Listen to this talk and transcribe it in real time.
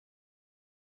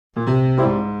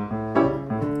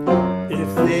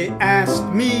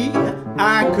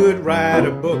I could write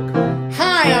a book.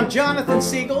 Hi, I'm Jonathan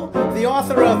Segal, the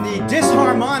author of the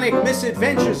Disharmonic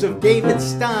Misadventures of David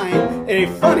Stein, a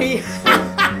funny,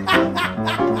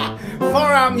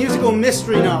 far-out musical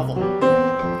mystery novel.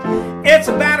 It's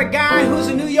about a guy who's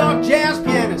a New York jazz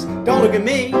pianist. Don't look at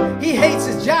me. He hates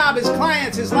his job, his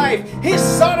clients, his life. He's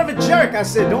sort of a jerk. I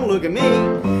said, don't look at me.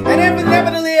 And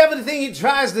inevitably, everything he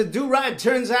tries to do right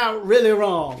turns out really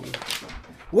wrong.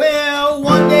 Well,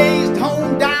 one day he's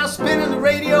home, dial spinning the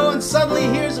radio, and suddenly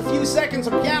he hears a few seconds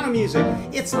of piano music.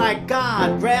 It's like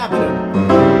God grabbing him.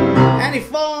 And he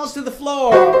falls to the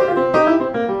floor,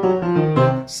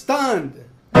 stunned.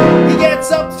 He gets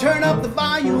up to turn up the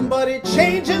volume, but it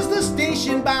changes the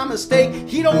station by mistake.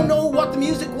 He don't know what the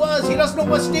music was. He doesn't know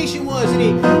what station was,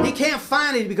 and he can't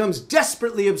find it. He becomes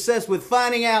desperately obsessed with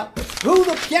finding out who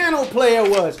the piano player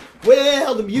was.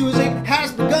 Well, the music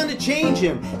has begun to change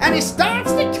him, and he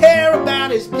starts to care about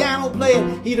his piano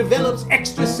playing. He develops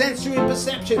extrasensory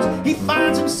perceptions. He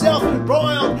finds himself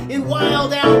embroiled in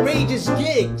wild, outrageous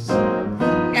gigs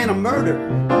and a murder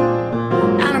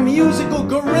and a musical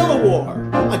guerrilla war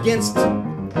against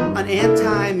an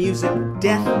anti-music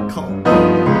death cult.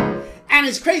 And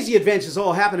his crazy adventures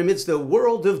all happen amidst the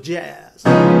world of jazz. The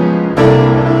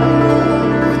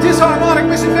Disharmonic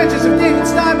Misadventures of David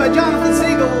Stein by Jonathan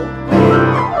Segal.